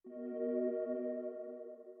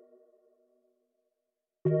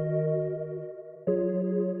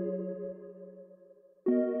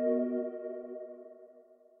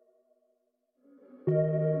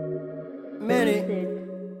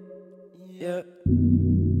Yeah.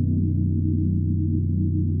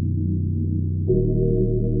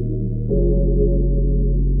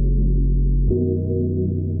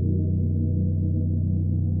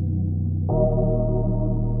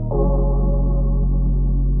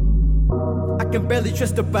 I can barely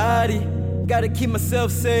trust a body, gotta keep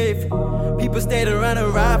myself safe. People stayed around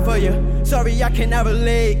and ride for you. Sorry, I cannot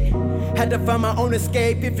relate. Had to find my own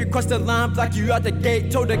escape. If you cross the line, block you out the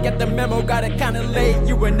gate. Told her get the memo, got it kinda late.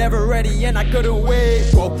 You were never ready and I couldn't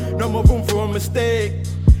wait. Whoa, no more room for a mistake.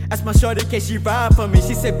 Asked my shorty, can she ride for me?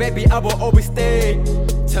 She said, baby, I will always stay.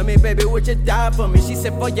 Tell me, baby, would you die for me? She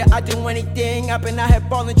said, for you, I'd do anything. I've been out here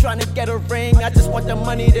ballin', trying to get a ring. I just want the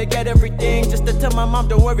money to get everything. Just to tell my mom,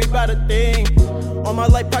 don't worry about a thing. All my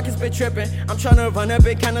life pockets been trippin'. I'm tryna run up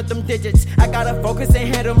and count up them digits. I gotta focus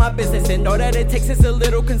and handle my business, and all that it takes is a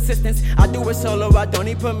little consistency. I do it solo, I don't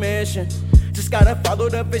need permission. Just gotta follow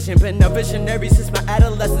the vision. Been a visionary since my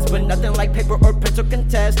adolescence, but nothing like paper or pencil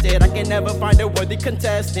contested. I can never find a worthy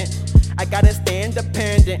contestant. I gotta stay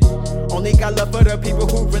independent. Only got love for the people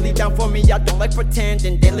who really down for me. I don't like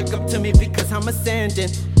pretending. They look up to me because I'm ascending.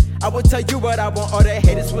 I will tell you what I want. All the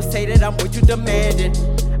haters will say that I'm way too demanding.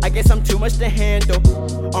 I guess I'm too much to handle.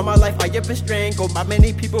 All my life I have been strangled by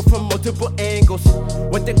many people from multiple angles.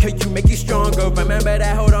 What then could you make you stronger? Remember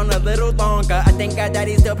that, hold on a little longer. I think God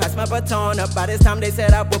daddy still passed my baton up. By this time they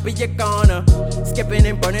said I would be a goner. Skipping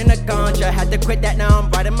and burning a ganja. Had to quit that, now I'm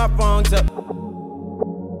righting my wrongs up.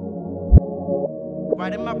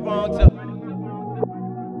 Righting my wrongs up.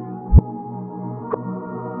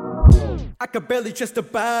 I could barely trust a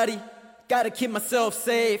body, gotta keep myself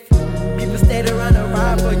safe. People stayed around and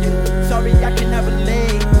ride for you. Sorry, I cannot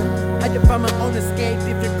relate. Had to find my own escape.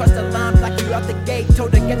 If you cross the line, block you out the gate.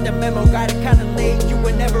 Told her get the memo, got it kinda late. You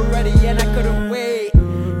were never ready and I couldn't wait.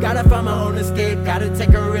 Gotta find my own escape, gotta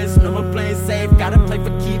take a risk. No more playing safe, gotta play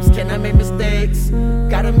for keeps. Can I make mistakes?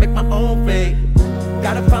 Gotta make my own fate.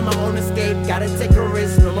 Gotta find my own escape, gotta take a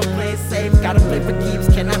risk. No more playing safe, gotta play for keeps.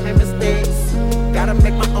 Can I make mistakes? Gotta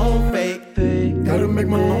make my own fate. Gotta make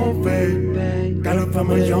my own fate. Gotta find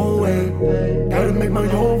my own way. Gotta make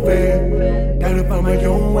my own fate. Gotta find my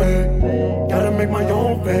own way. Gotta make my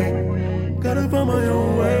own fate. Gotta find my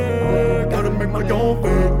own way. Gotta make my own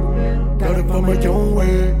fate. Gotta find my own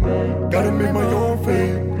way. Gotta make my own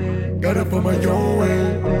fate. Gotta find my own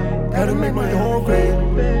way. Gotta make my own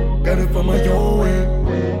fate. Gotta find my own way.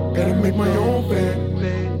 Gotta make my own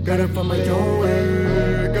fate. Gotta find my own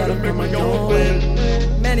way. Gotta make my own fate.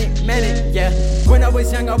 Many, yeah. When I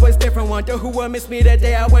was young, I was different. Wonder who would miss me the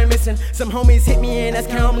day I went missing. Some homies hit me and that's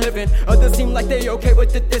how I'm living. Others seem like they okay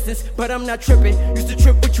with the distance, but I'm not tripping. Used to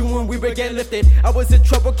trip with you when we would get lifted. I was a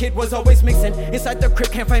trouble kid, was always mixing. Inside the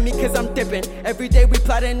crib, can't find me cause I'm dipping. Every day we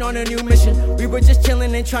plotting on a new mission. We were just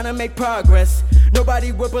chilling and trying to make progress.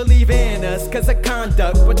 Nobody would believe in us cause of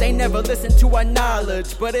conduct, but they never listen to our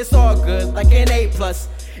knowledge. But it's all good, like an A+.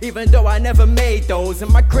 Even though I never made those,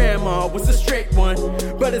 and my grandma was a strict one.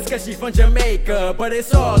 But it's cause she from Jamaica, but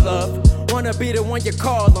it's all love. Wanna be the one you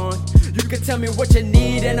call on. You can tell me what you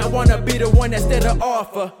need and I wanna be the one that's there to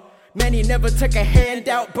offer. Many never took a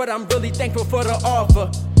handout, but I'm really thankful for the offer.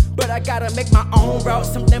 But I gotta make my own route,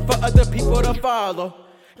 something for other people to follow.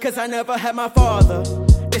 Cause I never had my father.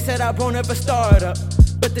 They said I won't ever start up,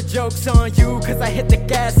 but the joke's on you cause I hit the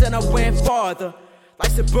gas and I went farther.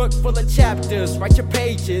 Life's a book full of chapters, write your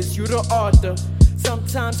pages, you the author.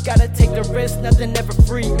 Sometimes gotta take the risk, nothing ever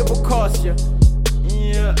free, it will cost you.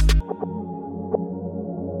 Yeah.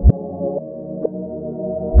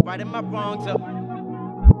 Righting my wrongs up.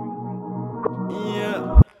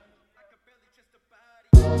 Yeah.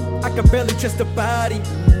 I can barely trust a body,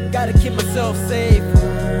 gotta keep myself safe.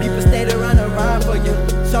 People stayed around and ride for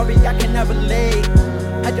you. Sorry, I cannot relate.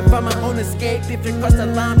 Had to find my own escape. If you cross the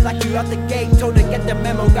line, block you out the gate. Told her get the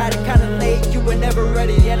memo, got it kinda late. You were never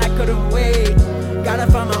ready and I couldn't wait. Gotta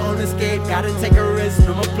find my own escape, gotta take a risk.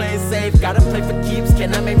 No more playing safe, gotta play for keeps.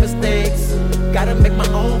 Can I make mistakes? Gotta make my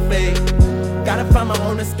own fate. Gotta find my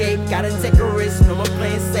own escape, gotta take a risk. No more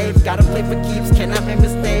playing safe, gotta play for keeps. Can I make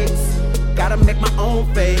mistakes? Gotta make my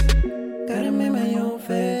own fate. Gotta make my own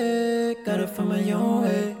fate. Gotta find my own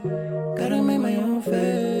way. Gotta make my own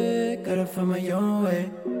fate. Gotta find my own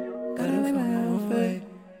way. Gotta make my own fate.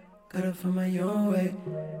 Gotta find my own way.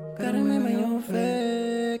 Gotta make my own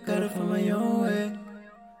fate. Gotta find my own way.